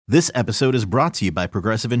This episode is brought to you by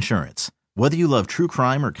Progressive Insurance. Whether you love true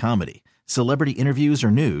crime or comedy, celebrity interviews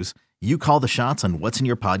or news, you call the shots on what's in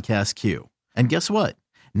your podcast queue. And guess what?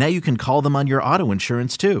 Now you can call them on your auto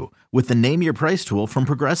insurance too with the Name Your Price tool from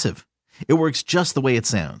Progressive. It works just the way it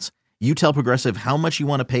sounds. You tell Progressive how much you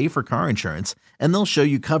want to pay for car insurance, and they'll show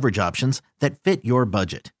you coverage options that fit your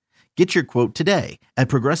budget. Get your quote today at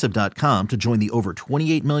Progressive.com to join the over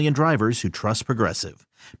 28 million drivers who trust Progressive.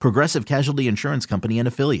 Progressive Casualty Insurance Company and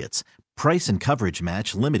Affiliates. Price and coverage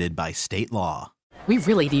match limited by state law. We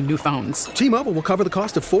really need new phones. T-Mobile will cover the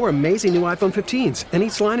cost of 4 amazing new iPhone 15s, and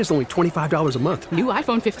each line is only $25 a month. New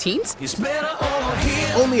iPhone 15s? It's better over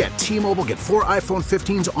here. Only at T-Mobile, get 4 iPhone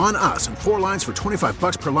 15s on us and 4 lines for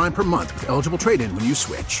 $25 per line per month with eligible trade-in when you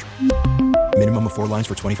switch. Minimum of 4 lines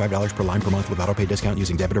for $25 per line per month with autopay discount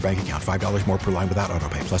using debit or bank account. $5 more per line without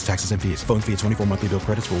autopay, plus taxes and fees. Phone fee at 24 monthly bill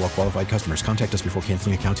credits for well-qualified customers. Contact us before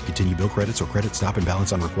canceling account to continue bill credits or credit stop and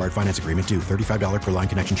balance on required finance agreement due. $35 per line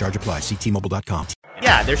connection charge applies. See T-Mobile.com.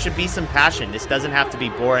 Yeah, there should be some passion. This doesn't have to be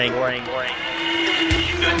boring.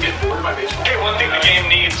 You guys get bored by baseball. Hey, one thing the game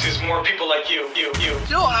needs is more people like you.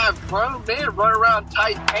 Still have grown men run around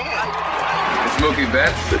tight pants. It's Mookie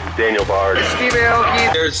Betts. It's Daniel Bard. It's Steve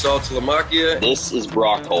Aoki. There's Sal Talamacchia. This is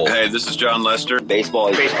Brock Holt. Hey, this is John Lester. Baseball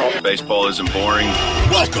isn't boring.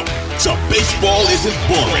 Welcome to Baseball Isn't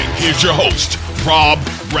Boring. Here's your host, Rob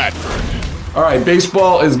Bradford. All right,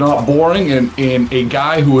 baseball is not boring, and a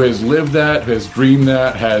guy who has lived that, has dreamed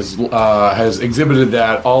that, has exhibited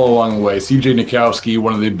that all along the way. CJ Nitkowski,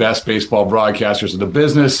 one of the best baseball broadcasters in the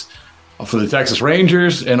business for the Texas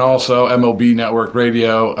Rangers and also MLB Network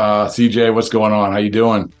Radio. CJ, what's going on? How you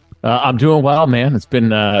doing? I'm doing well, man. It's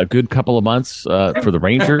been a good couple of months for the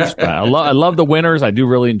Rangers. I love the winters. I do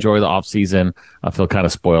really enjoy the off season. I feel kind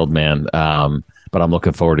of spoiled, man. But I'm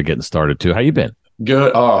looking forward to getting started too. How you been?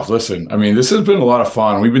 Good. Oh, listen, I mean, this has been a lot of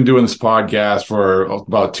fun. We've been doing this podcast for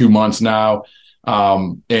about 2 months now.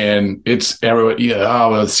 And it's when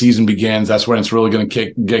the season begins, that's when it's really going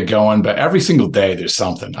to get going. But every single day there's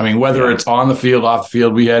something. I mean, whether it's on the field, off the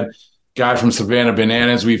field, we had guy from Savannah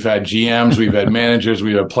Bananas, we've had GMs, we've had managers,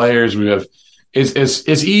 we have players,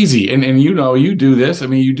 it's easy. And you do this. I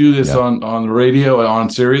mean, you do this on the radio and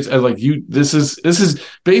on Sirius. And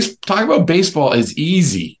talking about baseball is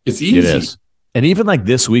easy. It's easy. It is. And even like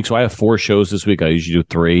this week, so I have 4 shows this week. I usually do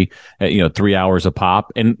 3, 3 hours a pop.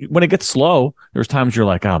 And when it gets slow, there's times you're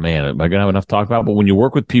like, oh man, am I going to have enough to talk about? But when you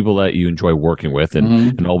work with people that you enjoy working with,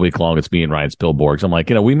 and all week long, it's me and Ryan Spielborgs, I'm like,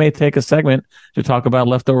 we may take a segment to talk about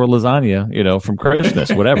leftover lasagna, from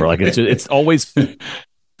Christmas, whatever. Like it's always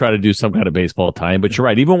try to do some kind of baseball time. But you're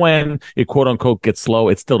right. Even when it quote unquote gets slow,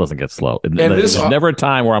 it still doesn't get slow. There's never a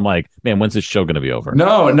time where I'm like, man, when's this show going to be over?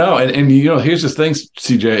 No. And here's the thing,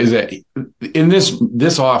 CJ, is that in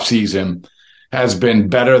this off season has been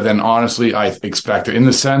better than honestly I expected, in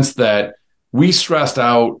the sense that we stressed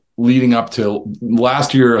out leading up to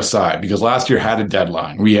last year aside, because last year had a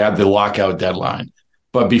deadline. We had the lockout deadline.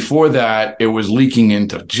 But before that, it was leaking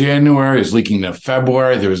into January, it was leaking into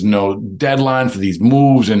February. There was no deadline for these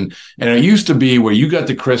moves. And it used to be where you got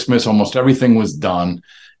to Christmas, almost everything was done.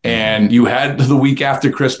 And you had the week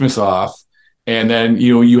after Christmas off. And then,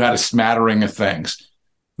 you had a smattering of things.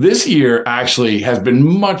 This year actually has been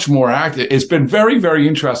much more active. It's been very, very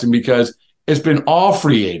interesting because it's been all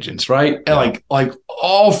free agents, right? Yeah. Like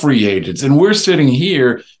all free agents. And we're sitting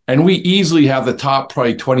here and we easily have the top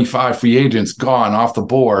probably 25 free agents gone off the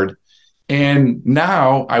board. And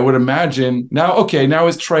now I would imagine now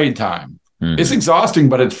it's trade time. It's exhausting,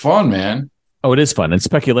 but it's fun, man. Oh, it is fun. And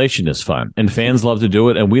speculation is fun. And fans love to do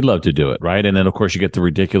it. And we love to do it, right? And then, of course, you get the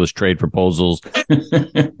ridiculous trade proposals.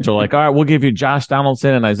 So like, all right, we'll give you Josh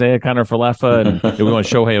Donaldson and Isaiah Kiner-Falefa, and we want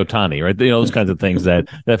Shohei Ohtani, right? Those kinds of things that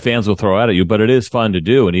fans will throw out at you. But it is fun to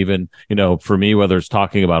do. And even, for me, whether it's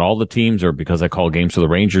talking about all the teams or because I call games for the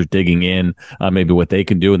Rangers, digging in maybe what they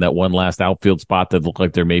can do in that one last outfield spot that look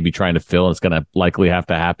like they're maybe trying to fill. And it's going to likely have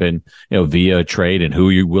to happen, via a trade, and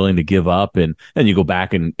who you're willing to give up. And then you go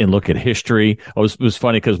back and look at history. It was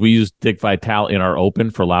funny because we used Dick Vitale in our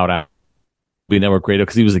open for Loud Out Network Radio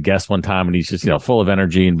because he was a guest one time and he's just full of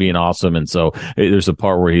energy and being awesome. And so there's a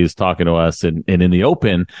part where he's talking to us and in the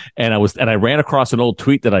open, and I ran across an old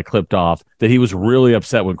tweet that I clipped off that he was really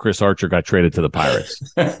upset when Chris Archer got traded to the Pirates.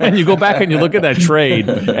 And you go back and you look at that trade,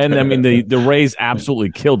 and I mean the Rays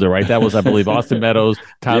absolutely killed it, right? That was, I believe, Austin Meadows,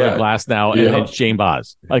 Tyler Glasnow, and Shane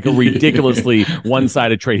Baz. Like a ridiculously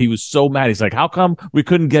one-sided trade. He was so mad. He's like, how come we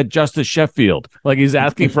couldn't get Justice Sheffield? Like he's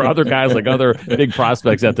asking for other guys, like other big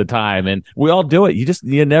prospects at the time. And we all all do it.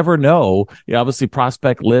 You never know. Obviously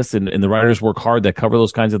prospect lists and the writers work hard that cover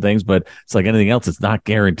those kinds of things, but it's like anything else, it's not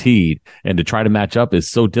guaranteed. And to try to match up is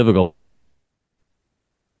so difficult.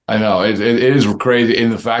 I know it is crazy.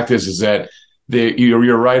 And the fact is that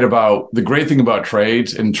you're right about the great thing about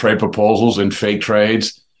trades and trade proposals and fake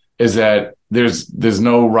trades is that there's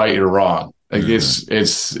no right or wrong. Like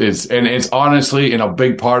it's honestly, in a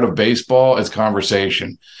big part of baseball, it's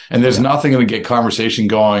conversation, and there's nothing going to get conversation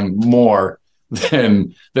going more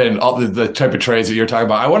than all the type of trades that you're talking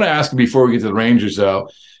about. I want to ask you before we get to the Rangers, though,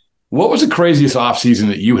 what was the craziest offseason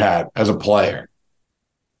that you had as a player?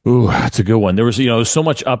 Ooh, that's a good one. There was, so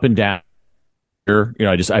much up and down.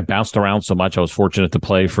 I bounced around so much. I was fortunate to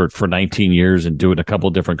play for 19 years and do it in a couple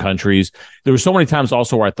of different countries. There were so many times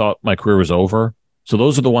also where I thought my career was over. So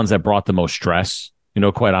those are the ones that brought the most stress,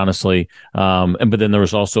 quite honestly. But then there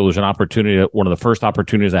was an opportunity, one of the first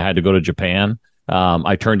opportunities I had to go to Japan.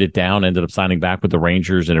 I turned it down, ended up signing back with the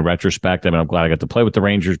Rangers. And in retrospect, I'm glad I got to play with the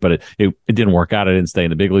Rangers, but it didn't work out. I didn't stay in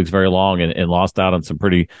the big leagues very long and lost out on some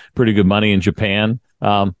pretty good money in Japan.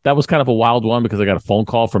 That was kind of a wild one because I got a phone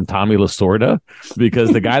call from Tommy Lasorda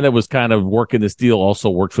because the guy that was kind of working this deal also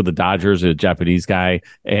worked for the Dodgers, a Japanese guy,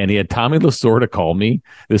 and he had Tommy Lasorda call me.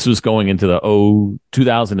 This was going into the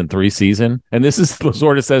 2003 season. And this is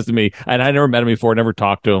Lasorda says to me, and I never met him before, never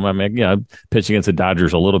talked to him. I mean, pitched against the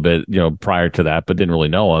Dodgers a little bit, prior to that, but didn't really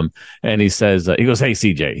know him. And he says, he goes, "Hey,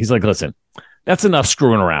 CJ," he's like, "Listen, that's enough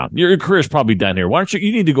screwing around. Your career's probably done here. Why don't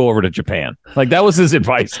you need to go over to Japan?" Like, that was his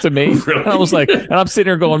advice to me. Really? And I was like, and I'm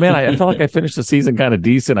sitting here going, man, I felt like I finished the season kind of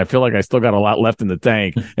decent. I feel like I still got a lot left in the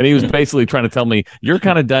tank. And he was basically trying to tell me, you're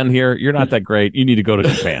kind of done here. You're not that great. You need to go to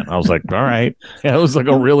Japan. I was like, all right. Yeah, it was like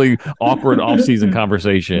a really awkward off-season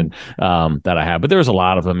conversation that I had. But there was a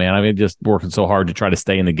lot of them, man. I mean, just working so hard to try to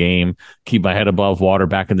stay in the game, keep my head above water.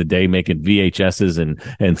 Back in the day, making VHSs and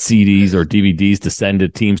CDs or DVDs to send to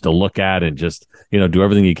teams to look at and just, do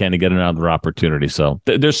everything you can to get another opportunity. So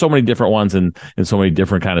there's so many different ones and so many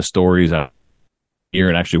different kind of stories. Here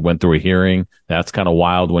and actually went through a hearing. That's kind of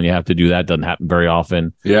wild when you have to do that. Doesn't happen very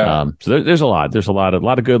often. Yeah. So there's a lot. There's a lot of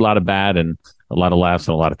good, a lot of bad, and a lot of laughs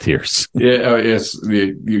and a lot of tears. Yeah.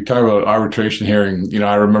 You talk about arbitration hearing.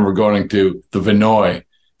 I remember going to the Vinoy.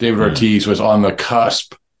 David Ortiz was on the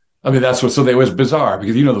cusp. I mean, it was bizarre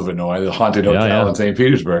because the Vinoy, the haunted hotel in St.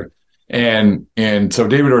 Petersburg. And so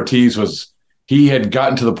David Ortiz he had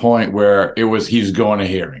gotten to the point where he's going to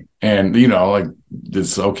hearing, and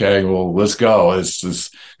it's okay. Well, let's go. It's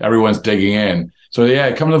everyone's digging in. So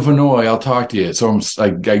yeah, come to Vinoy. I'll talk to you. So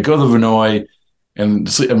I go to the Vinoy, and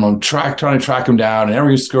I'm trying to track him down, and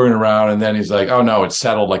everyone's screwing around. And then he's like, "Oh no, it's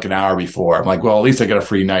settled like an hour before." I'm like, "Well, at least I got a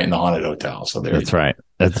free night in the haunted hotel." So that's right.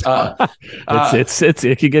 It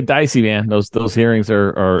can get dicey, man. Those hearings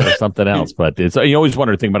are something else. But you always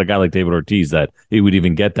wonder, think about a guy like David Ortiz, that he would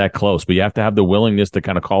even get that close. But you have to have the willingness to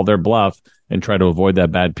kind of call their bluff and try to avoid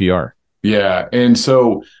that bad PR. Yeah. And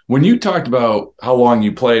so when you talked about how long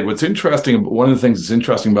you played, one of the things that's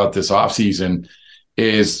interesting about this offseason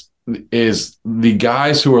is the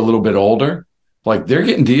guys who are a little bit older, like they're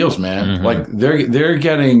getting deals, man. Mm-hmm. Like they're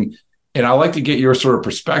getting, and I like to get your sort of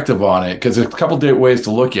perspective on it because there's a couple of ways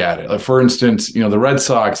to look at it. Like, for instance, the Red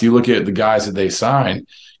Sox, you look at the guys that they signed,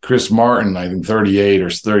 Chris Martin, I think 38 or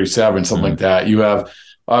 37, something like that. You have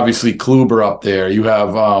obviously Kluber up there. You have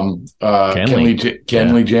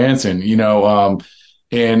Kenley Jansen,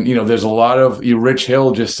 and there's a lot of Rich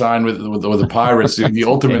Hill just signed with the Pirates, the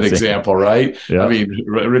ultimate example, right? Yeah. I mean,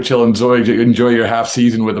 Rich Hill enjoy your half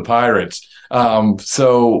season with the Pirates.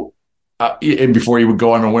 And before you would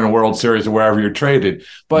go on and win a World Series or wherever you're traded,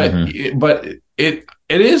 but it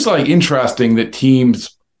is like interesting that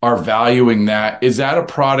teams are valuing that. Is that a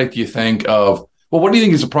product you think of? Well, what do you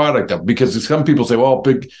think it's a product of? Because some people say, well,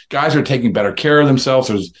 big guys are taking better care of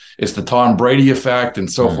themselves. It's the Tom Brady effect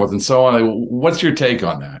and so forth and so on. What's your take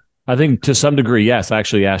on that? I think to some degree, yes. I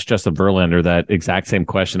actually asked Justin Verlander that exact same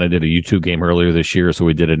question. I did a YouTube game earlier this year, so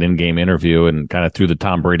we did an in-game interview and kind of threw the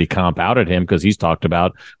Tom Brady comp out at him because he's talked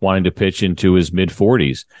about wanting to pitch into his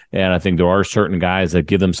mid-40s. And I think there are certain guys that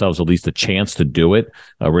give themselves at least a chance to do it.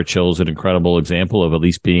 Rich Hill is an incredible example of at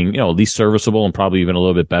least being, at least serviceable and probably even a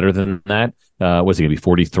little bit better than that. Was he going to be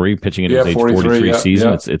 43 pitching into his age 43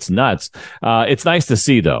 season? Yeah. It's nuts. It's nice to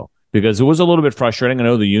see, though, because it was a little bit frustrating. I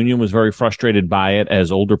know the union was very frustrated by it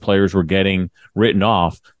as older players were getting written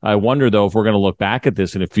off. I wonder, though, if we're going to look back at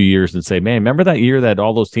this in a few years and say, man, remember that year that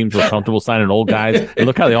all those teams were comfortable signing old guys? And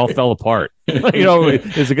look how they all fell apart.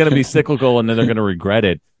 Is it going to be cyclical and then they're going to regret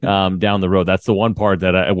it down the road? That's the one part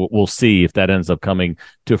that we'll see if that ends up coming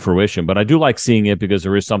to fruition. But I do like seeing it because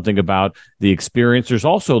there is something about the experience. There's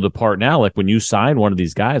also the part now, like when you sign one of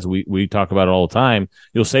these guys, we talk about it all the time.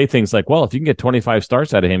 You'll say things like, well, if you can get 25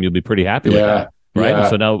 starts out of him, you'll be pretty happy with that. Right. Yeah.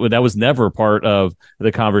 So now that was never part of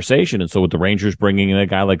the conversation. And so with the Rangers bringing in a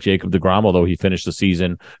guy like Jacob deGrom, although he finished the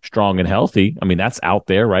season strong and healthy, I mean, that's out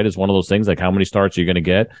there, right? It's one of those things like how many starts are you going to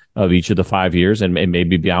get of each of the 5 years and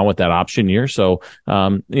maybe beyond with that option year. So,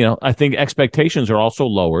 I think expectations are also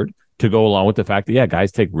lowered to go along with the fact that,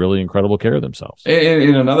 guys take really incredible care of themselves. And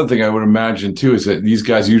another thing I would imagine, too, is that these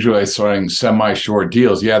guys usually are signing semi-short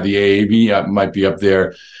deals. Yeah, the AAV might be up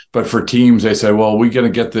there. But for teams, they say, well, we're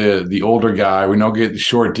going to get the older guy. We know get the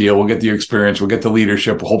short deal. We'll get the experience. We'll get the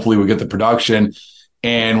leadership. Hopefully we'll get the production.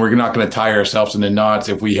 And we're not going to tie ourselves in the knots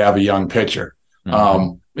if we have a young pitcher.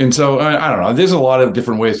 Mm-hmm. And so, I don't know. There's a lot of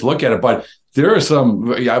different ways to look at it. But there are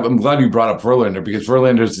some I'm glad you brought up Verlander because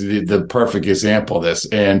Verlander is the perfect example of this.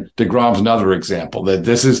 And deGrom's another example that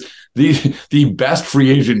this is the best free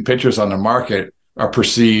agent pitchers on the market are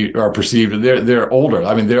perceived they're older.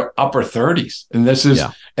 I mean, they're upper 30s. And this is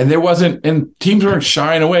and teams aren't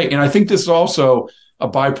shying away. And I think this is also a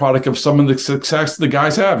byproduct of some of the success the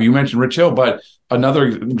guys have. You mentioned Rich Hill, but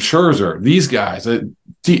another Scherzer, these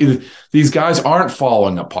guys aren't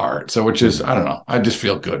falling apart. So which is, I don't know. I just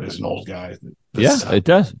feel good as an old guy. It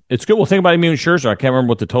does. It's good. Well, think about him and Scherzer. I can't remember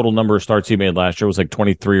what the total number of starts he made last year. It was like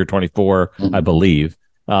 23 or 24, I believe.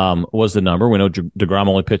 Was the number. We know deGrom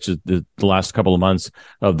only pitched the last couple of months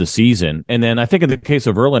of the season. And then I think in the case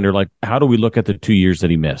of Verlander, like, how do we look at the 2 years that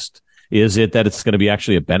he missed? Is it that it's going to be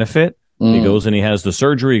actually a benefit? He goes and he has the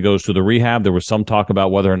surgery, he goes to the rehab. There was some talk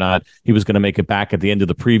about whether or not he was going to make it back at the end of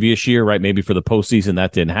the previous year, right? Maybe for the postseason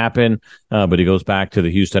that didn't happen. But he goes back to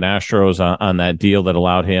the Houston Astros on that deal that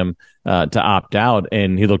allowed him to opt out,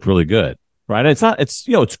 and he looked really good, right?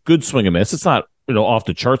 It's good swing and miss. It's not, off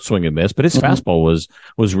the chart swing and miss, but his fastball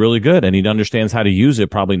was really good, and he understands how to use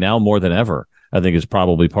it probably now more than ever. I think is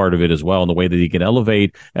probably part of it as well, in the way that he can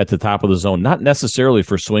elevate at the top of the zone, not necessarily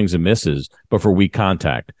for swings and misses, but for weak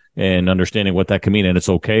contact and understanding what that can mean. And it's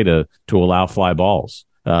okay to allow fly balls.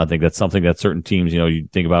 I think that's something that certain teams, you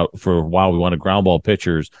think about for a while. We wanted ground ball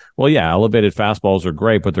pitchers. Well, elevated fastballs are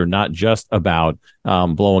great, but they're not just about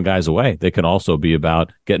blowing guys away. They can also be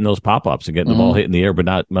about getting those pop-ups and getting the ball hit in the air, but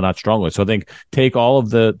not strongly. So I think take all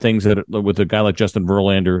of the things that with a guy like Justin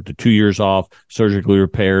Verlander, the 2 years off, surgically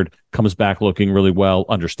repaired, comes back looking really well,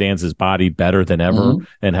 understands his body better than ever,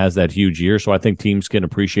 and has that huge year. So I think teams can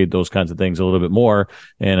appreciate those kinds of things a little bit more.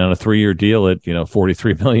 And on a 3-year deal at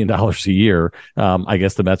 $43 million a year, I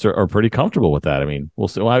guess the Mets are pretty comfortable with that. I mean, we'll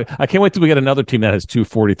see. Well, I can't wait till we get another team that has two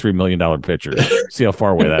 $43 million pitchers. See how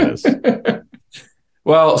far away that is.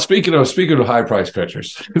 Well, speaking of high-priced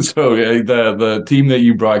pitchers, so the team that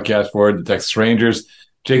you broadcast for, the Texas Rangers,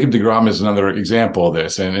 Jacob deGrom is another example of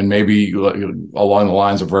this, and maybe along the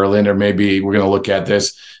lines of Verlander, maybe we're going to look at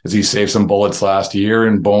this as he saved some bullets last year,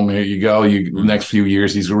 and boom, here you go. The next few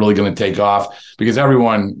years, he's really going to take off because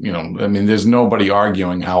everyone, there's nobody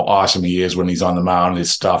arguing how awesome he is when he's on the mound,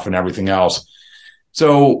 his stuff and everything else.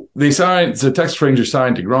 So the Texas Rangers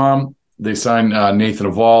signed deGrom, they signed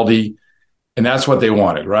Nathan Eovaldi, and that's what they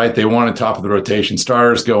wanted, right? They wanted top of the rotation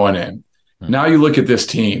starters going in. Now you look at this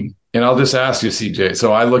team. And I'll just ask you, CJ.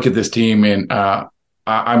 So I look at this team, and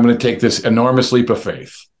I'm going to take this enormous leap of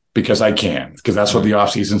faith because that's what the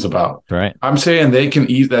offseason's about. Right. I'm saying they can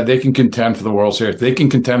contend for the World Series. They can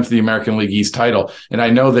contend for the American League East title. And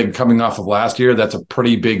I know that coming off of last year, that's a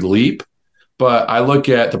pretty big leap. But I look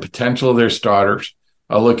at the potential of their starters.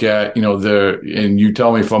 I look at, and you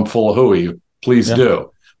tell me if I'm full of hooey, please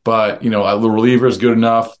do. But, the reliever is good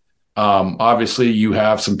enough. Obviously, you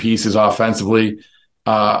have some pieces offensively.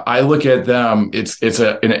 I look at them. It's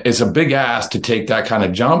a big ask to take that kind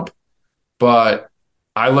of jump, but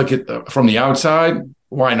I look at from the outside.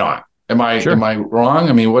 Why not? Am I wrong?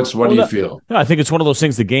 I mean, what do you feel? No, I think it's one of those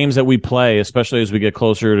things. The games that we play, especially as we get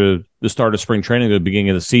closer to the start of spring training, the beginning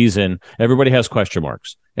of the season, everybody has question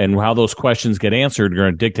marks, and how those questions get answered are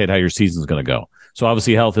going to dictate how your season's going to go. So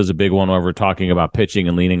obviously health is a big one when we're talking about pitching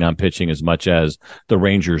and leaning on pitching as much as the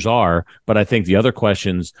Rangers are. But I think the other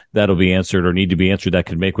questions that'll be answered or need to be answered that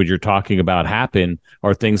could make what you're talking about happen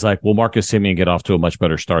are things like, will Marcus Semien get off to a much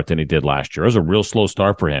better start than he did last year? It was a real slow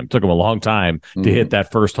start for him. It took him a long time to hit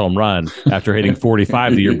that first home run after hitting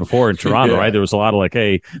 45 the year before in Toronto, right? There was a lot of like,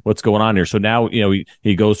 hey, what's going on here? So now,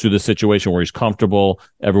 he goes through this situation where he's comfortable.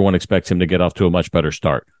 Everyone expects him to get off to a much better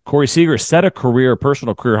start. Corey Seager set a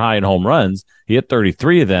personal career high in home runs. He hit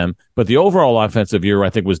 33 of them, but the overall offensive year, I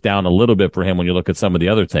think, was down a little bit for him when you look at some of the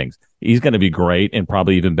other things. He's going to be great and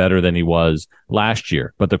probably even better than he was last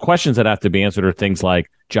year. But the questions that have to be answered are things like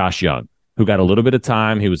Josh Young, who got a little bit of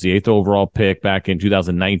time. He was the 8th overall pick back in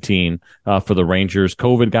 2019 for the Rangers.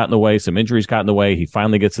 COVID got in the way. Some injuries got in the way. He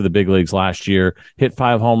finally gets to the big leagues last year, hit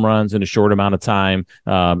 5 home runs in a short amount of time.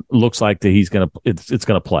 Looks like that it's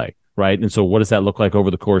going to play. Right. And so what does that look like over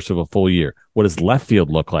the course of a full year? What does left field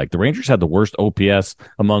look like? The Rangers had the worst OPS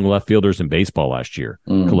among left fielders in baseball last year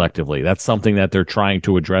collectively. That's something that they're trying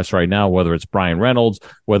to address right now, whether it's Brian Reynolds,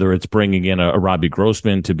 whether it's bringing in a Robbie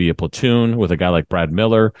Grossman to be a platoon with a guy like Brad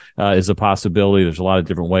Miller is a possibility. There's a lot of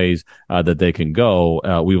different ways that they can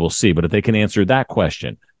go. We will see. But if they can answer that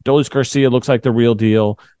question, Adolis Garcia looks like the real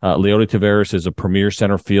deal. Leody Taveras is a premier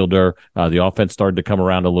center fielder. The offense started to come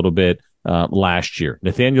around a little bit last year.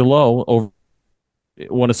 Nathaniel Lowe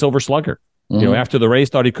won a Silver Slugger. After the Rays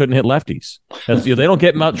thought he couldn't hit lefties. They don't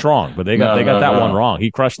get much wrong, but they got that one wrong. He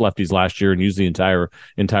crushed lefties last year and used the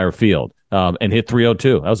entire field and hit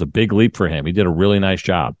 302. That was a big leap for him. He did a really nice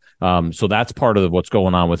job. So that's part of what's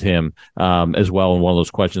going on with him as well, and one of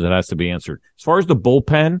those questions that has to be answered. As far as the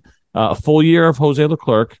bullpen, a full year of Jose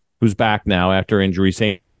Leclerc, who's back now after injury.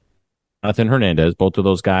 Jonathan Hernandez, both of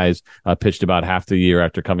those guys pitched about half the year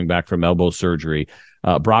after coming back from elbow surgery.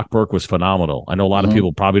 Brock Burke was phenomenal. I know a lot of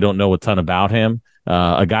people probably don't know a ton about him.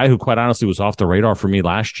 A guy who, quite honestly, was off the radar for me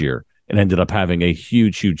last year and ended up having a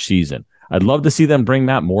huge season. I'd love to see them bring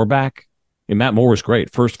Matt Moore back. And Matt Moore was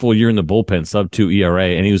great. First full year in the bullpen, sub-2 ERA,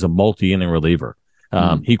 and he was a multi-inning reliever.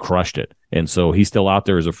 He crushed it. And so he's still out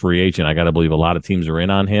there as a free agent. I got to believe a lot of teams are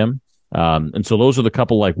in on him. And so those are the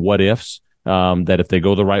couple like what ifs. That if they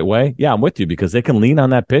go the right way, I'm with you because they can lean on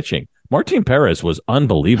that pitching. Martin Perez was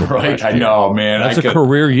unbelievable. Right, I know, man. That's a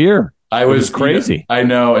career year. It was crazy. I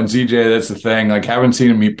know, and CJ, that's the thing. Like, haven't seen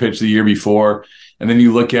him pitch the year before, and then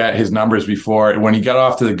you look at his numbers before. When he got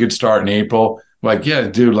off to the good start in April, like, yeah,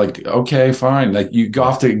 dude, like, okay, fine. Like, you go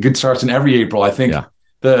off to good starts in every April. I think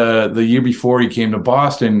the year before he came to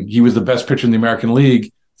Boston, he was the best pitcher in the American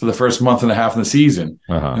League for the first month and a half of the season.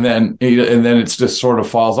 And then it's just sort of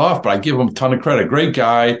falls off. But I give him a ton of credit. Great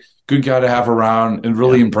guy, good guy to have around, and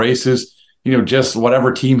really embraces, just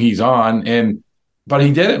whatever team he's on. But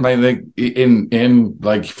he did it, I think, in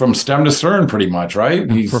like from stem to stern, pretty much, right?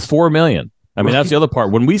 For $4 million. I mean, that's the other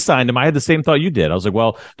part. When we signed him, I had the same thought you did. I was like,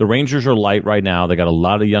 well, the Rangers are light right now. They got a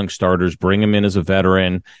lot of young starters. Bring him in as a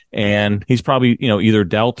veteran, and he's probably either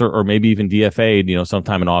dealt or maybe even DFA'd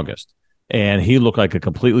sometime in August. And he looked like a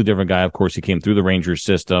completely different guy. Of course, he came through the Rangers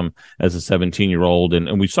system as a 17-year-old.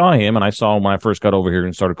 And we saw him, and I saw him when I first got over here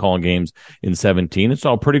and started calling games in 17. It's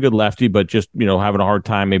all pretty good lefty, but just, having a hard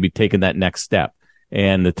time maybe taking that next step.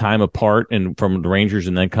 And the time apart and from the Rangers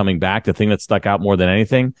and then coming back, the thing that stuck out more than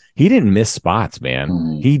anything, he didn't miss spots,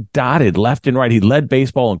 man. He dotted left and right. He led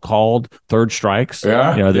baseball and called third strikes.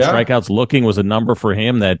 Strikeouts looking was a number for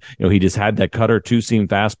him that, he just had that cutter two-seam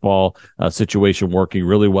fastball situation working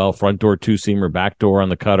really well. Front door two-seamer, back door on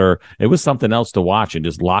the cutter. It was something else to watch and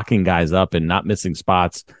just locking guys up and not missing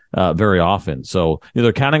spots very often. So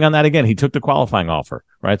they're counting on that again. He took the qualifying offer,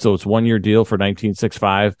 right? So it's 1-year deal for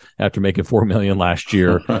 $19.65 after making $4 million last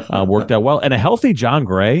year. Worked out well. And a healthy John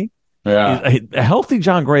Gray. A healthy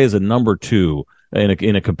John Gray is a number 2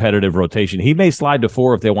 in a competitive rotation. He may slide to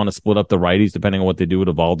 4 if they want to split up the righties, depending on what they do with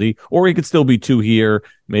Eovaldi, or he could still be 2 here.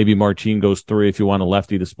 Maybe Martin goes 3 if you want a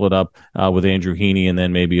lefty to split up with Andrew Heaney, and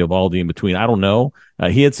then maybe Eovaldi in between. I don't know.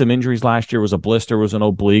 He had some injuries last year. Was a blister, was an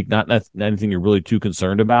oblique. Not anything you're really too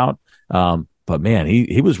concerned about. But man,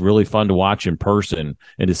 he was really fun to watch in person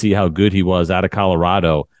and to see how good he was out of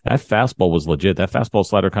Colorado. That fastball was legit. That fastball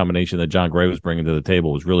slider combination that John Gray was bringing to the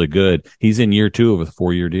table was really good. He's in year 2 of a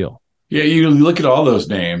 4-year deal. Yeah, you look at all those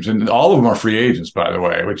names, and all of them are free agents, by the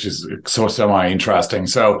way, which is so semi-interesting.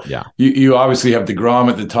 So you obviously have DeGrom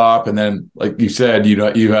at the top, and then, like you said,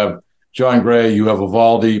 you have John Gray, you have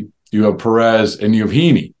Eovaldi, you have Perez, and you have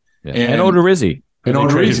Heaney. And Odorizzi. And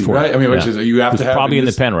Odorizzi, right? I mean, which is you have to have probably in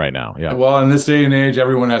the pen right now. Yeah. Well, in this day and age,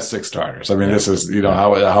 everyone has 6 starters. I mean, this is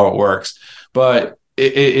how it works. But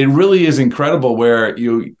it really is incredible where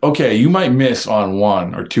you might miss on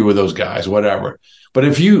 1 or 2 of those guys, whatever.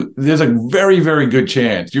 But there's a very, very good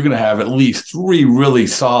chance you're going to have at least 3 really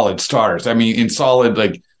solid starters. I mean, in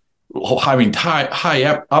solid,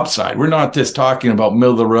 high upside. We're not just talking about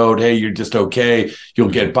middle of the road. Hey, you're just okay. You'll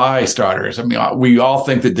get by starters. I mean, we all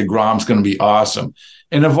think that DeGrom's going to be awesome.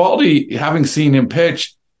 And Eovaldi, having seen him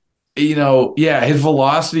pitch, his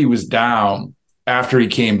velocity was down after he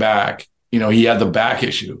came back. He had the back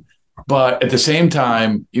issue. But at the same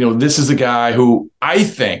time, this is a guy who I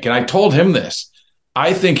think, and I told him this,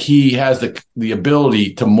 I think he has the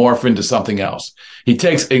ability to morph into something else. He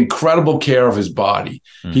takes incredible care of his body.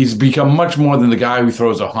 He's become much more than the guy who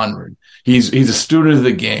throws 100. He's a student of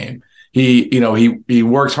the game. He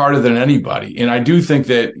works harder than anybody. And I do think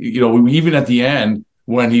that, even at the end,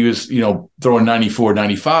 when he was, throwing 94,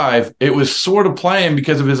 95, it was sort of playing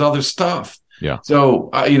because of his other stuff. Yeah. So,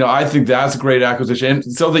 I think that's a great acquisition.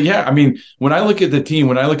 And so when I look at the team,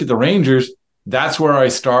 when I look at the Rangers, that's where I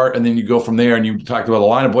start. And then you go from there, and you talked about the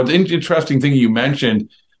lineup. What's an interesting thing you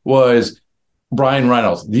mentioned was Brian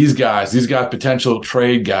Reynolds. These guys, potential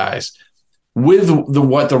trade guys, with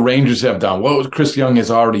what the Rangers have done, what Chris Young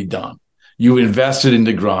has already done. You've invested in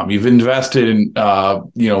DeGrom. You've invested in,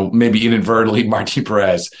 maybe inadvertently Martin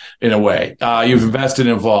Perez in a way. You've invested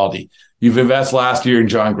in Eovaldi. You've invested last year in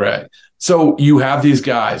John Gray. So you have these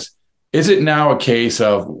guys. Is it now a case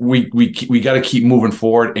of we got to keep moving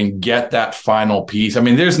forward and get that final piece? I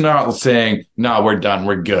mean, there's not saying, no, we're done,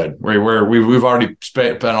 we're good, we've already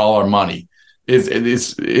spent all our money. Is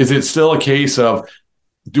it still a case of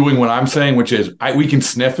doing what I'm saying, which is we can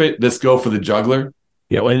sniff it, let's go for the juggler?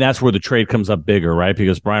 Yeah, and that's where the trade comes up bigger, right?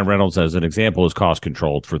 Because Brian Reynolds, as an example, is cost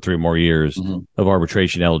controlled for 3 more years of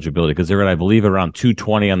arbitration eligibility, because they're at, I believe, around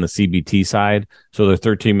 $220 on the CBT side. So they're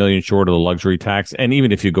 $13 million short of the luxury tax. And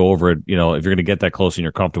even if you go over it, if you're going to get that close and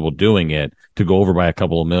you're comfortable doing it, to go over by a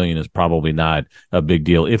couple of million is probably not a big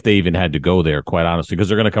deal, if they even had to go there, quite honestly, because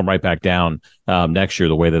they're going to come right back down next year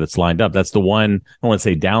the way that it's lined up. That's the one, I don't want to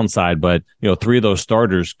say downside, but 3 of those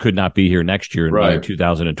starters could not be here next year in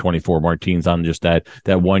 2024. Martin's on just that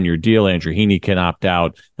 1-year deal. Andrew Heaney can opt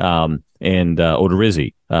out. And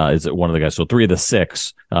Odorizzi is one of the guys. So 3 of the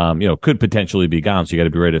 6, could potentially be gone. So you got to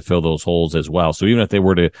be ready to fill those holes as well. So even if they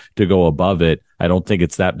were to go above it, I don't think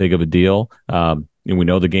it's that big of a deal. And we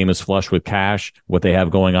know the game is flush with cash, what they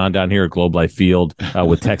have going on down here at Globe Life Field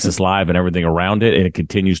with Texas Live and everything around it, and it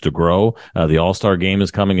continues to grow. The All-Star game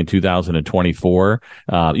is coming in 2024.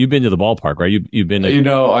 You've been to the ballpark, right? You've been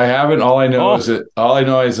to... I haven't. All I know is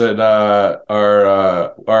that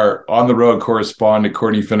our on-the-road correspondent,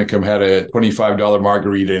 Courtney Finicum, had a $25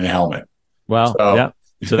 margarita in a helmet. Well, yeah.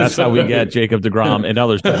 So that's how we get Jacob deGrom and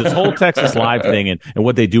others. But this whole Texas Live thing and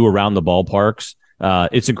what they do around the ballparks,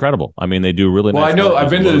 it's incredible. I mean, they do really nice. Well, I know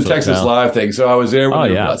I've been to the Texas Live thing, so I was there.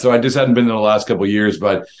 So I just hadn't been in the last couple of years,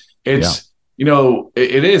 but it's,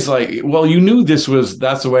 it is like, well, you knew that's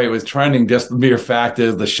the way it was trending. Just the mere fact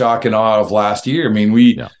is the shock and awe of last year. I mean,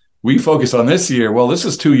 we focus on this year. Well, this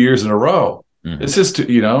is 2 years in a row. It's just,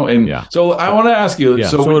 so I want to ask you.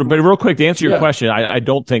 Yeah. But real quick, to answer your question, I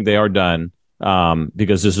don't think they are done.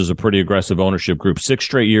 Because this is a pretty aggressive ownership group. 6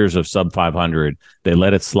 straight years of sub 500. They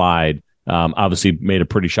let it slide. Obviously made a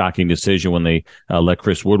pretty shocking decision when they let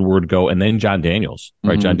Chris Woodward go, and then John Daniels,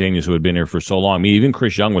 right? John Daniels, who had been here for so long. I mean, even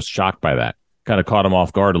Chris Young was shocked by that. Kind of caught him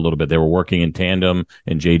off guard a little bit. They were working in tandem,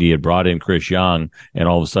 and JD had brought in Chris Young, and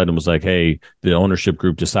all of a sudden was like, hey, the ownership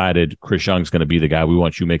group decided Chris Young's going to be the guy. We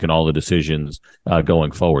want you making all the decisions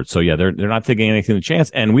going forward. So, yeah, they're not taking anything to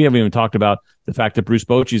chance. And we haven't even talked about the fact that Bruce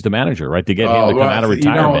Bochy's the manager, right? To get him to come out of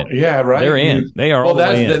retirement. Right. They're in. They are all the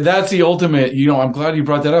way in. That's the ultimate, I'm glad you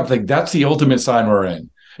brought that up. Like, that's the ultimate sign we're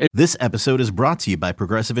in. This episode is brought to you by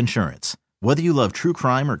Progressive Insurance. Whether you love true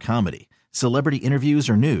crime or comedy, celebrity interviews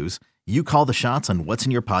or news, you call the shots on what's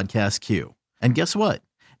in your podcast queue. And guess what?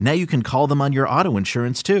 Now you can call them on your auto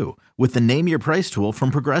insurance too with the Name Your Price tool from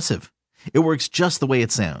Progressive. It works just the way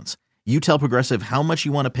it sounds. You tell Progressive how much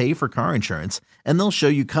you want to pay for car insurance, and they'll show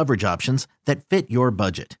you coverage options that fit your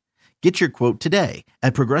budget. Get your quote today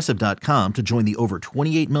at Progressive.com to join the over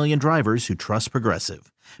 28 million drivers who trust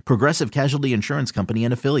Progressive. Progressive Casualty Insurance Company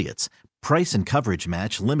and Affiliates. Price and coverage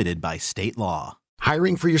match limited by state law.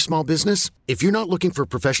 Hiring for your small business? If you're not looking for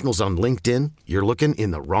professionals on LinkedIn, you're looking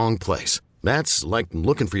in the wrong place. That's like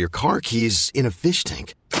looking for your car keys in a fish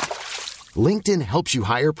tank. LinkedIn helps you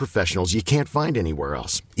hire professionals you can't find anywhere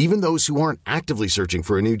else, even those who aren't actively searching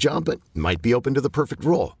for a new job but might be open to the perfect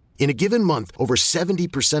role. In a given month, over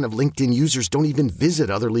 70% of LinkedIn users don't even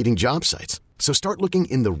visit other leading job sites. So start looking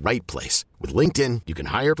in the right place. With LinkedIn, you can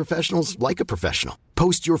hire professionals like a professional.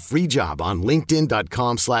 Post your free job on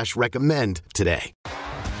linkedin.com/recommend today.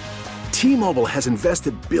 T-Mobile has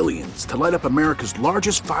invested billions to light up America's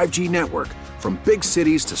largest 5G network, from big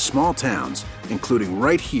cities to small towns, including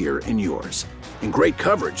right here in yours. And great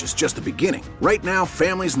coverage is just the beginning. Right now,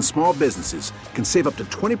 families and small businesses can save up to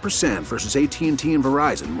 20% versus AT&T and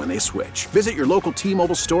Verizon when they switch. Visit your local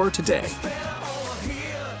T-Mobile store today.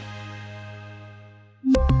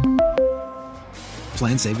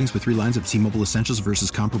 Plan savings with 3 lines of T-Mobile Essentials versus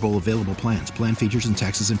comparable available plans. Plan features and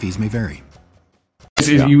taxes and fees may vary.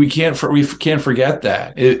 We can't forget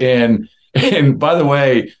that. And by the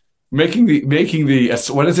way, making the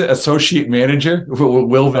what is it, associate manager,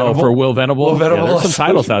 Will Venable? For Will Venable. Will Venable. Yeah, there's some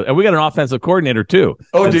titles out, and we got an offensive coordinator too.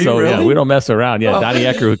 Oh, do you really? Yeah, we don't mess around. Yeah, Donnie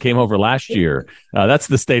Ecker, who came over last year. That's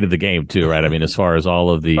the state of the game too, right? I mean, as far as all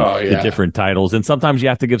of the different titles, and sometimes you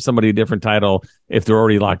have to give somebody a different title if they're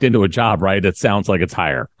already locked into a job, right? It sounds like it's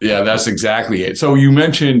higher. Yeah, that's exactly it. So you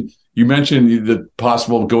mentioned the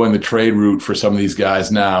possible going the trade route for some of these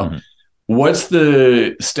guys now. Mm-hmm. What's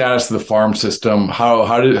the status of the farm system?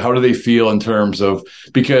 How do they feel in terms of,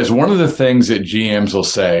 because one of the things that GMs will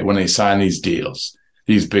say when they sign these deals,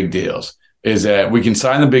 these big deals, is that we can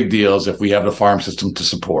sign the big deals if we have the farm system to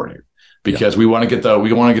support it, because we want to get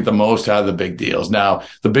the most out of the big deals. Now,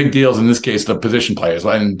 the big deals in this case, the position players,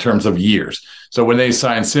 in terms of years. So when they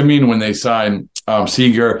sign Simeon, when they sign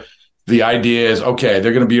Seager, the idea is, okay,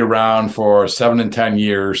 they're going to be around for 7 and 10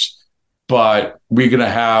 years. But we're going to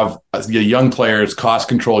have young players,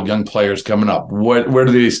 cost-controlled young players coming up. Where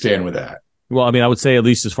do they stand with that? Well, I mean, I would say at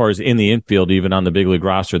least as far as in the infield, even on the big league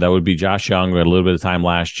roster, that would be Josh Young, who had a little bit of time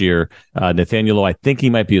last year. Nathaniel Lowe, I think he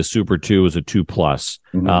might be a Super 2, as a 2+,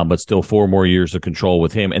 but still 4 more years of control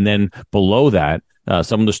with him. And then below that,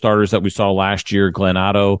 some of the starters that we saw last year, Glenn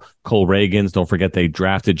Otto, Cole Reagans. Don't forget they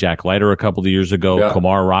drafted Jack Leiter a couple of years ago,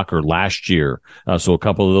 Kumar Rocker last year. So a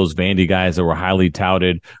couple of those Vandy guys that were highly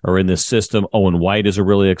touted are in this system. Owen White is a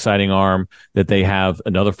really exciting arm that they have.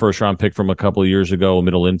 Another first-round pick from a couple of years ago, a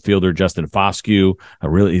middle infielder, Justin Foscue.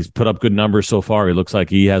 He's put up good numbers so far. He looks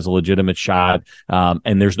like he has a legitimate shot,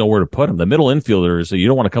 and there's nowhere to put him. The middle infielders, you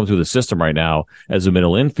don't want to come through the system right now as a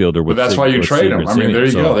middle infielder. But that's why you trade him. I mean, there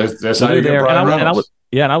you go. That's how you get Brian Reynolds.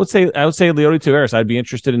 And I would say Leody Taveras. I'd be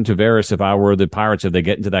interested in Taveras if I were the Pirates, if they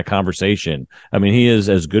get into that conversation. I mean, he is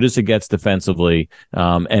as good as it gets defensively,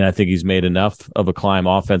 and I think he's made enough of a climb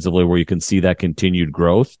offensively where you can see that continued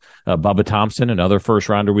growth. Bubba Thompson, another first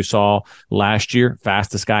rounder we saw last year,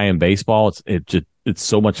 fastest guy in baseball. It's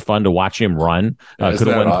so much fun to watch him run. Could have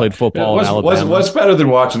went and played football in Alabama. What's better than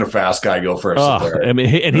watching a fast guy go first? I mean,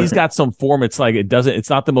 and he's got some form. It's like it's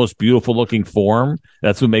not the most beautiful looking form.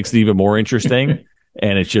 That's what makes it even more interesting.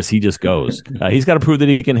 And he just goes. He's got to prove that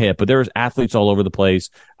he can hit, but there's athletes all over the place.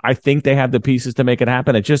 I think they have the pieces to make it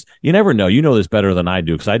happen. You never know. You know this better than I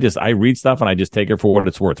do, because I read stuff and I just take it for what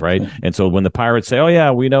it's worth, right? And so when the Pirates say, oh yeah,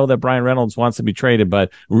 we know that Brian Reynolds wants to be traded,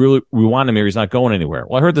 but we want him here, he's not going anywhere.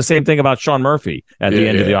 Well, I heard the same thing about Sean Murphy at the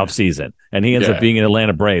end of the offseason, and he ends up being an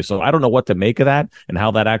Atlanta Brave. So I don't know what to make of that and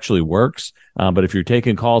how that actually works. But if you're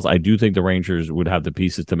taking calls, I do think the Rangers would have the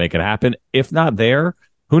pieces to make it happen. If not there,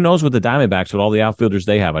 who knows with the Diamondbacks, with all the outfielders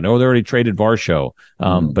they have? I know they already traded Varsho,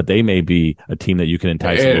 but they may be a team that you can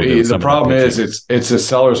entice. The problem is it's a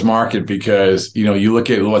seller's market, because you look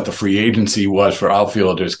at what the free agency was for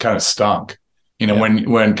outfielders, kind of stunk. When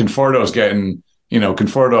Conforto's getting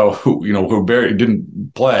Conforto, who barely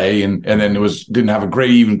didn't play, and then didn't have a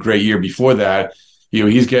great year before that.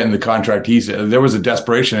 He's getting the contract. There was a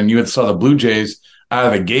desperation, and you saw the Blue Jays out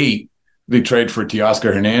of the gate. They trade for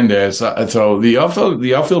Teoscar Hernandez. So the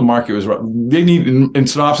outfield market was, they need, in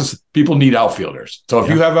synopsis, people need outfielders. So if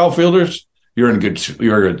you have outfielders, you're in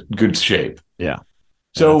good shape. Yeah.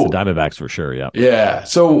 So the Diamondbacks for sure. Yeah. Yeah.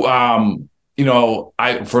 So,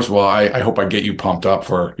 first of all, I hope I get you pumped up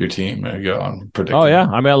for your team. There you go. I'm predicting. Oh yeah.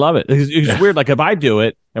 I mean, I love it. It's weird. Like if I do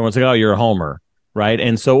it, everyone's like, oh, you're a homer. Right.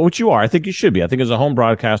 And so what you are, I think you should be. I think as a home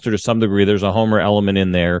broadcaster, to some degree, there's a homer element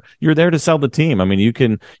in there. You're there to sell the team. I mean, you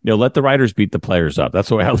can, let the writers beat the players up. That's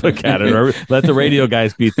the way I look at it. Or let the radio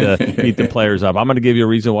guys beat the players up. I'm going to give you a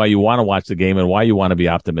reason why you want to watch the game and why you want to be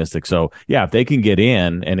optimistic. So yeah, if they can get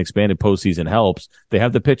in and expanded postseason helps, they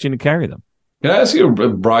have the pitching to carry them. Can I ask you a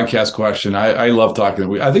broadcast question? I love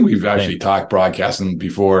talking. I think we've actually talked broadcasting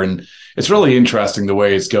before, and it's really interesting the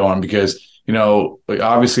way it's going, because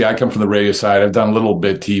obviously I come from the radio side. I've done a little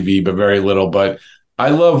bit TV, but very little. But I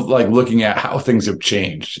love looking at how things have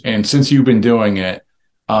changed. And since you've been doing it,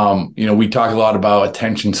 we talk a lot about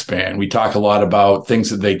attention span. We talk a lot about things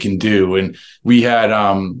that they can do. And we had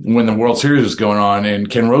when the World Series was going on, and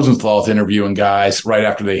Ken Rosenthal was interviewing guys right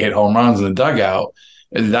after they hit home runs in the dugout.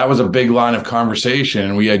 And that was a big line of conversation.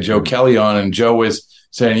 And we had Joe Kelly on, and Joe was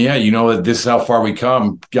saying, that this is how far we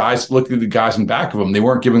come. Guys, look at the guys in back of them. They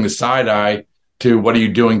weren't giving the side eye to what are you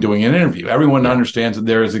doing an interview. Everyone understands that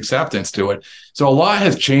there is acceptance to it. So a lot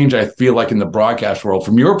has changed, I feel like, in the broadcast world.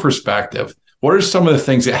 From your perspective, what are some of the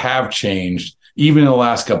things that have changed, even in the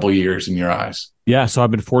last couple of years, in your eyes? Yeah, so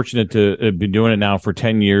I've been fortunate to be doing it now for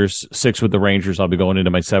 10 years, 6 with the Rangers. I'll be going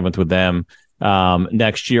into my 7th with them.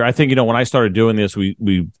 next year. I think, when I started doing this,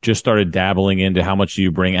 we just started dabbling into how much do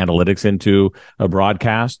you bring analytics into a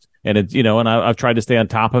broadcast. And it's, and I've tried to stay on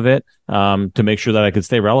top of it to make sure that I could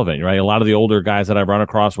stay relevant, right? A lot of the older guys that I've run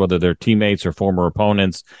across, whether they're teammates or former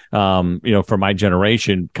opponents, from my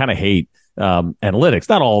generation, kind of hate analytics.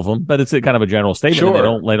 Not all of them, but it's a kind of a general statement. Sure.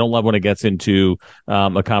 They don't love when it gets into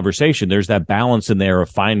a conversation. There's that balance in there of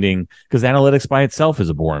finding, because analytics by itself is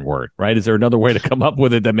a boring word, right? Is there another way to come up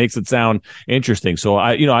with it that makes it sound interesting? So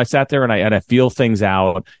I sat there and I feel things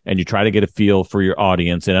out, and you try to get a feel for your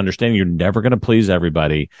audience and understanding you're never going to please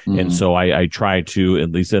everybody. Mm-hmm. And so I try to,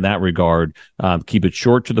 at least in that regard, keep it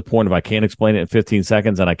short to the point. If I can't explain it in 15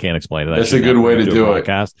 seconds, then I can't explain it. That's a good way to do it.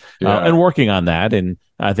 And working on that. And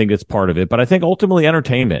I think it's part of it. But I think ultimately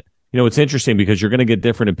entertainment, it's interesting because you're going to get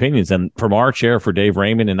different opinions. And from our chair, for Dave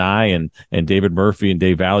Raymond and I and David Murphy and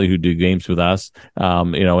Dave Valley, who do games with us,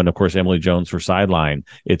 and of course, Emily Jones for Sideline,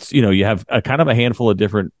 it's, you have a kind of a handful of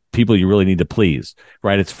different people you really need to please,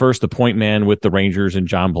 right? It's first the point man with the Rangers and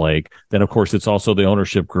John Blake. Then, of course, it's also the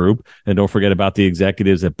ownership group. And don't forget about the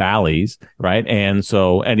executives at Bally's, right? And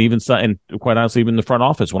so, and quite honestly, even the front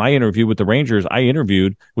office. When I interviewed with the Rangers, I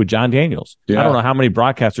interviewed with John Daniels. Yeah. I don't know how many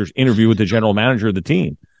broadcasters interview with the general manager of the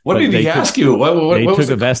team. What did he ask you? They took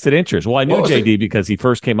a vested interest. Well, I knew JD because he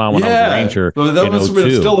first came on when I was a Ranger. But that was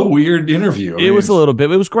still a weird interview. It was a little bit.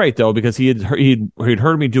 It was great though because he'd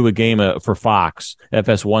heard me do a game for Fox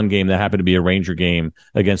FS1 game that happened to be a Ranger game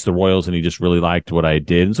against the Royals, and he just really liked what I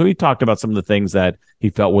did. And so he talked about some of the things that he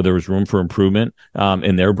felt where there was room for improvement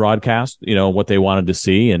in their broadcast. What they wanted to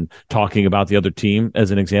see, and talking about the other team as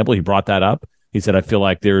an example. He brought that up. He said, I feel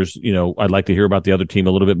like there's, I'd like to hear about the other team a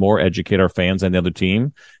little bit more, educate our fans on the other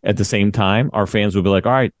team. At the same time, our fans would be like,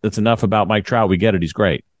 all right, that's enough about Mike Trout. We get it. He's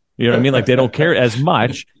great. You know what I mean? Like they don't care as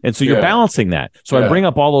much. And so you're balancing that. So I bring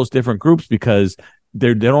up all those different groups because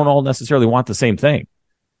they don't all necessarily want the same thing.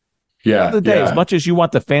 Yeah. At the end of the day, as much as you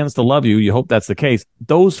want the fans to love you, you hope that's the case.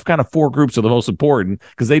 Those kind of four groups are the most important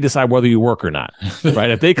because they decide whether you work or not, right?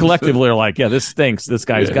 If they collectively are like, yeah, this stinks, this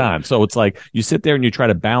guy's gone. So it's like you sit there and you try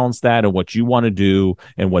to balance that and what you want to do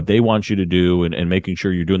and what they want you to do and making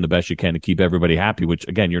sure you're doing the best you can to keep everybody happy, which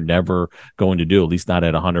again, you're never going to do, at least not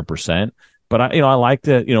at 100%. But I like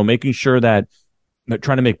to, making sure that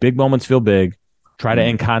trying to make big moments feel big, try to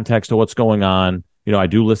end context to what's going on. I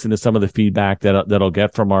do listen to some of the feedback that I'll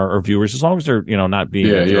get from our viewers, as long as they're, not being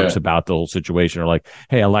jerks about the whole situation, or like,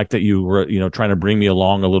 hey, I like that you were, trying to bring me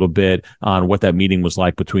along a little bit on what that meeting was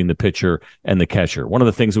like between the pitcher and the catcher. One of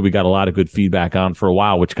the things that we got a lot of good feedback on for a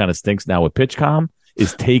while, which kind of stinks now with PitchCom,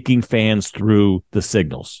 is taking fans through the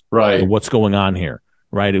signals. Right. What's going on here.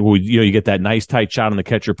 Right. You get that nice tight shot on the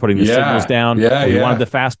catcher putting the signals down. He wanted the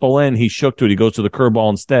fastball in. He shook to it. He goes to the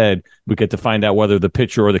curveball instead. We get to find out whether the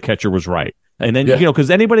pitcher or the catcher was right. And then,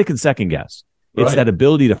 because anybody can second guess. It's that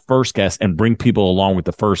ability to first guess and bring people along with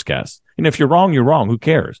the first guess. And if you're wrong, you're wrong. Who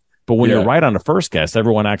cares? But when you're right on the first guess,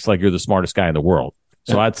 everyone acts like you're the smartest guy in the world.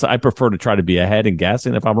 So I prefer to try to be ahead and guess.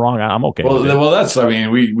 And if I'm wrong, I'm okay. Well, that's,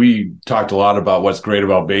 we talked a lot about what's great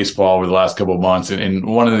about baseball over the last couple of months. And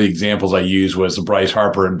one of the examples I used was Bryce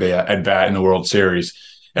Harper at bat in the World Series.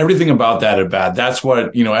 Everything about that at bat, that's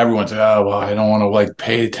what, everyone's like, oh, well, I don't want to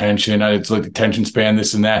pay attention. It's like attention span,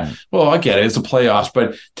 this and that. Well, I get it. It's the playoffs,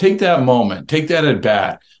 but take that moment, take that at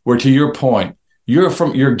bat where, to your point,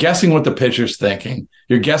 you're guessing what the pitcher's thinking.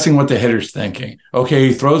 You're guessing what the hitter's thinking. Okay,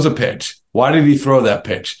 he throws a pitch. Why did he throw that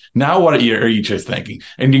pitch? Now what are you just thinking?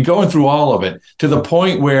 And you're going through all of it to the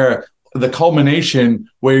point where the culmination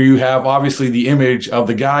where you have obviously the image of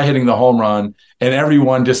the guy hitting the home run and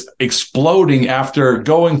everyone just exploding after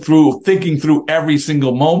thinking through every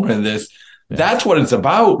single moment of this. Yeah. That's what it's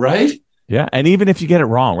about, right? Yeah. And even if you get it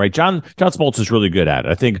wrong, right? John Smoltz is really good at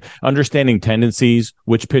it. I think understanding tendencies,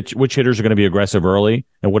 which hitters are going to be aggressive early,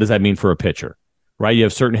 and what does that mean for a pitcher? Right, you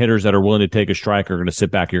have certain hitters that are willing to take a strike, are going to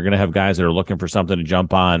sit back. You're going to have guys that are looking for something to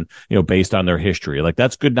jump on, based on their history. Like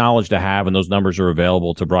that's good knowledge to have, and those numbers are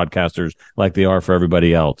available to broadcasters like they are for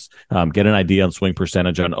everybody else. Get an idea on swing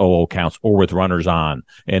percentage on 0-0 counts or with runners on,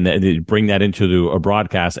 and bring that into a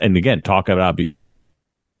broadcast. And again, talk about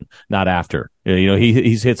not after.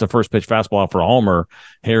 He hits a first pitch fastball out for a homer,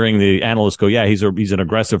 hearing the analysts go, yeah, he's an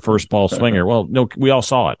aggressive first ball swinger. Well, no, we all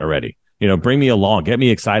saw it already. Bring me along, get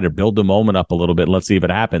me excited, build the moment up a little bit. Let's see if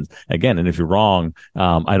it happens again. And if you're wrong,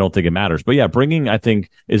 I don't think it matters. But yeah, bringing, I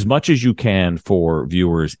think, as much as you can for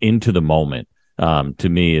viewers into the moment, to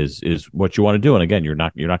me is what you want to do. And again, you're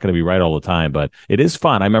not going to be right all the time, but it is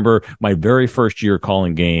fun. I remember my very first year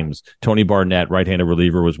calling games. Tony Barnett, right-handed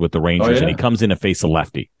reliever, was with the Rangers, and he comes in to face a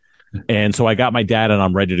lefty. And so I got my dad, and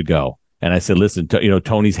I'm ready to go. And I said, listen,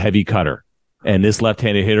 Tony's heavy cutter. And this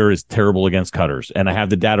left-handed hitter is terrible against cutters. And I have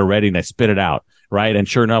the data ready and I spit it out. Right. And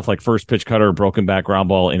sure enough, like first pitch cutter, broken back ground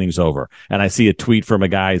ball, innings over. And I see a tweet from a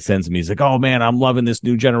guy that sends me. He's like, oh, man, I'm loving this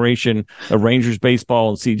new generation of Rangers baseball.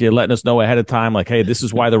 And CJ letting us know ahead of time, like, hey, this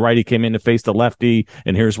is why the righty came in to face the lefty.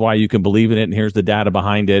 And here's why you can believe in it. And here's the data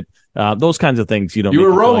behind it. Those kinds of things. You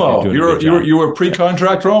were Romo. Like you were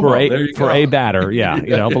pre-contract Romo. For a batter. Yeah.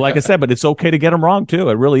 But like I said, but it's okay to get them wrong, too.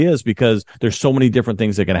 It really is, because there's so many different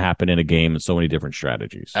things that can happen in a game and so many different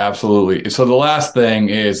strategies. Absolutely. So the last thing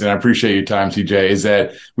is, and I appreciate your time, CJ, is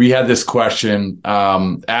that we had this question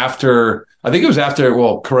after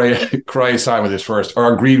Correa signed with his first,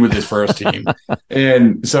 or agreed with his first team.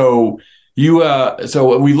 And so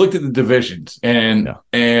so we looked at the divisions and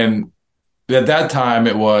at that time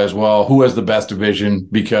it was, well, who has the best division?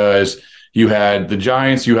 Because you had the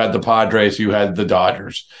Giants, you had the Padres, you had the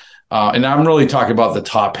Dodgers. And I'm really talking about the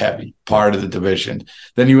top heavy part of the division.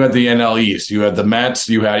 Then you had the NL East, you had the Mets,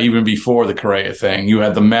 you had, even before the Correa thing, you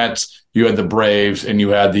had the Mets, you had the Braves, and you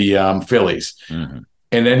had the Phillies. Mm-hmm.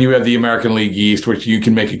 And then you have the American League East, which you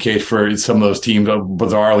can make a case for some of those teams.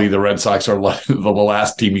 Bizarrely, the Red Sox are the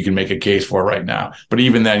last team you can make a case for right now. But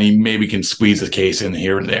even then, you maybe can squeeze a case in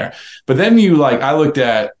here and there. But then I looked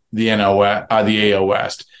at the AL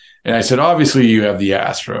West, and I said, obviously you have the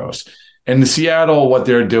Astros. And the Seattle, what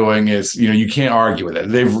they're doing is, you can't argue with it.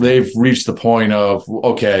 They've reached the point of,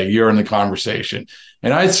 okay, you're in the conversation.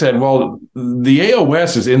 And I said, well, the AL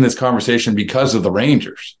West is in this conversation because of the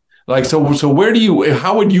Rangers. Like, so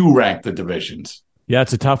how would you rank the divisions? Yeah,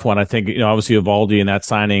 it's a tough one. I think, obviously Eovaldi and that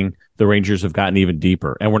signing, the Rangers have gotten even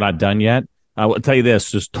deeper, and we're not done yet. I will tell you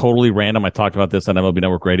this, just totally random. I talked about this on MLB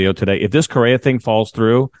Network Radio today. If this Correa thing falls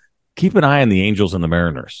through, keep an eye on the Angels and the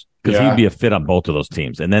Mariners, because he'd be a fit on both of those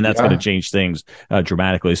teams. And then that's going to change things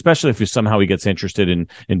dramatically, especially if somehow he gets interested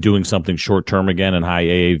in doing something short-term again in high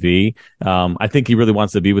AAV. I think he really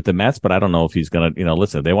wants to be with the Mets, but I don't know if he's going to,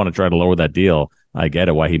 listen, if they want to try to lower that deal, I get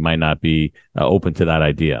it, why he might not be open to that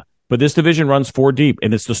idea. But this division runs 4 deep,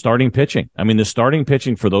 and it's the starting pitching. I mean, the starting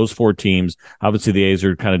pitching for those 4 teams, obviously the A's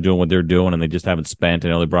are kind of doing what they're doing, and they just haven't spent. I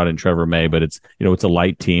know they brought in Trevor May, but it's, it's a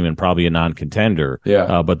light team and probably a non-contender.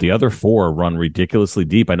 Yeah. But the other 4 run ridiculously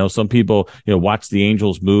deep. I know some people, watch the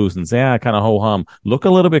Angels' moves and say, kind of ho-hum. Look a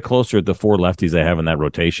little bit closer at the 4 lefties they have in that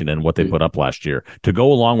rotation and what they put up last year to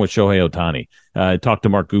go along with Shohei Ohtani. I talked to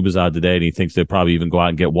Mark Gubicza today, and he thinks they'll probably even go out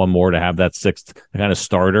and get one more to have that 6th kind of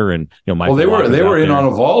starter. And they were in on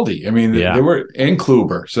Eovaldi. I mean, they were in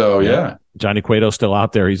Kluber. So yeah. Johnny Cueto's still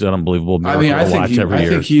out there. He's an unbelievable miracle I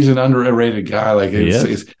think he's an underrated guy. Like,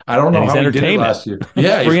 I don't know how he did it last year.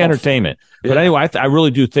 Yeah, free entertainment. Yeah. But anyway, I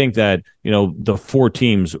really do think that the 4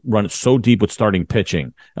 teams run so deep with starting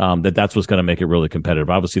pitching that's what's going to make it really competitive.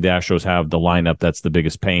 Obviously, the Astros have the lineup that's the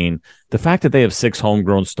biggest pain. The fact that they have 6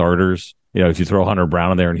 homegrown starters. If you throw Hunter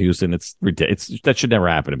Brown in there in Houston, it's that should never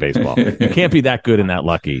happen in baseball. You can't be that good and that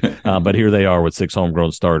lucky. But here they are with 6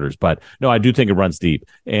 homegrown starters. But no, I do think it runs deep.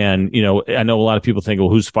 And, I know a lot of people think, well,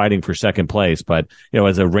 who's fighting for second place? But,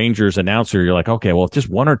 as a Rangers announcer, you're like, okay, well, if just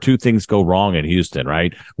 1 or 2 things go wrong in Houston,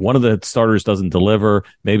 right? One of the starters doesn't deliver.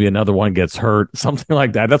 Maybe another one gets hurt, something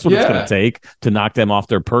like that. That's what it's going to take to knock them off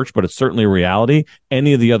their perch. But it's certainly a reality.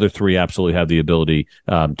 Any of the other 3 absolutely have the ability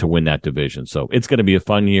to win that division. So it's going to be a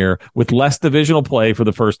fun year with less divisional play for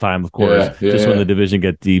the first time, of course, when the division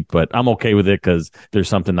gets deep. But I'm okay with it because there's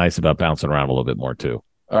something nice about bouncing around a little bit more too.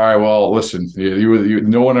 All right. Well, listen,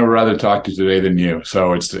 no one I would rather talk to today than you.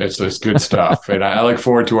 So it's good stuff. And I look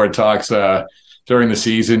forward to our talks during the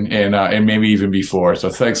season and maybe even before.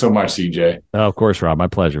 So thanks so much, CJ. Oh, of course, Rob. My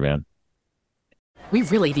pleasure, man. We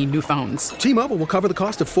really need new phones. T-Mobile will cover the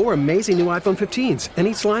cost of 4 amazing new iPhone 15s, and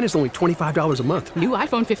each line is only $25 a month. New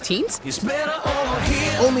iPhone 15s? It's better over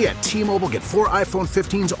here. Only at T-Mobile, get 4 iPhone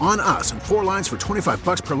 15s on us and 4 lines for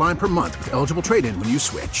 $25 per line per month with eligible trade-in when you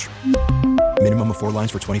switch. Minimum of 4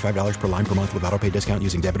 lines for $25 per line per month with autopay discount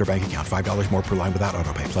using debit or bank account. $5 more per line without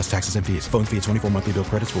autopay, plus taxes and fees. Phone fee at 24 monthly bill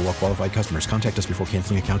credits for well-qualified customers. Contact us before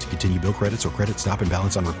canceling account to continue bill credits or credit stop and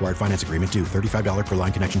balance on required finance agreement due. $35 per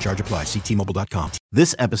line connection charge applies. See T-Mobile.com.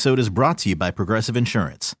 This episode is brought to you by Progressive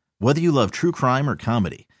Insurance. Whether you love true crime or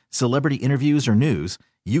comedy, celebrity interviews or news,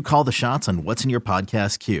 you call the shots on what's in your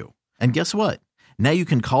podcast queue. And guess what? Now you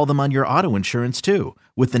can call them on your auto insurance too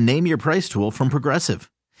with the Name Your Price tool from Progressive.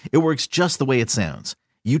 It works just the way it sounds.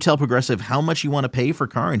 You tell Progressive how much you want to pay for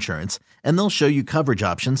car insurance, and they'll show you coverage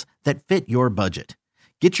options that fit your budget.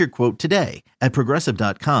 Get your quote today at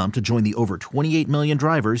Progressive.com to join the over 28 million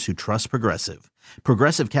drivers who trust Progressive.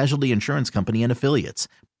 Progressive Casualty Insurance Company and Affiliates.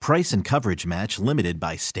 Price and coverage match limited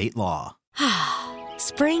by state law.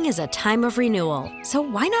 Spring is a time of renewal, so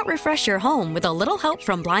why not refresh your home with a little help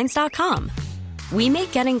from Blinds.com? we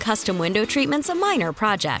make getting custom window treatments a minor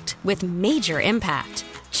project with major impact.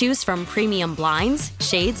 Choose from premium blinds,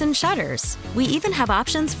 shades, and shutters. We even have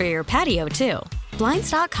options for your patio, too.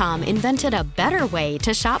 Blinds.com invented a better way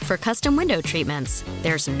to shop for custom window treatments.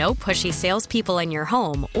 There's no pushy salespeople in your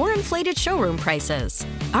home or inflated showroom prices.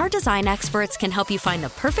 Our design experts can help you find the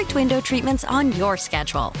perfect window treatments on your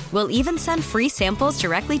schedule. We'll even send free samples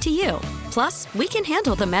directly to you. Plus, we can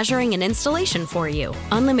handle the measuring and installation for you.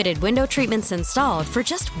 Unlimited window treatments installed for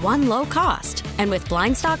just one low cost. And with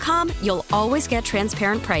Blinds.com, you'll always get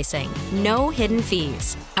transparent pricing. No hidden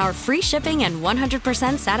fees. Our free shipping and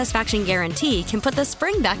 100% satisfaction guarantee can put the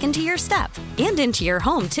spring back into your step and into your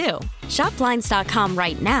home, too. Shop Blinds.com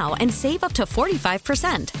right now and save up to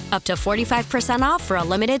 45%. Up to 45% off for a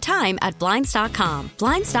limited time at Blinds.com.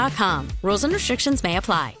 Blinds.com. Rules and restrictions may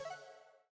apply.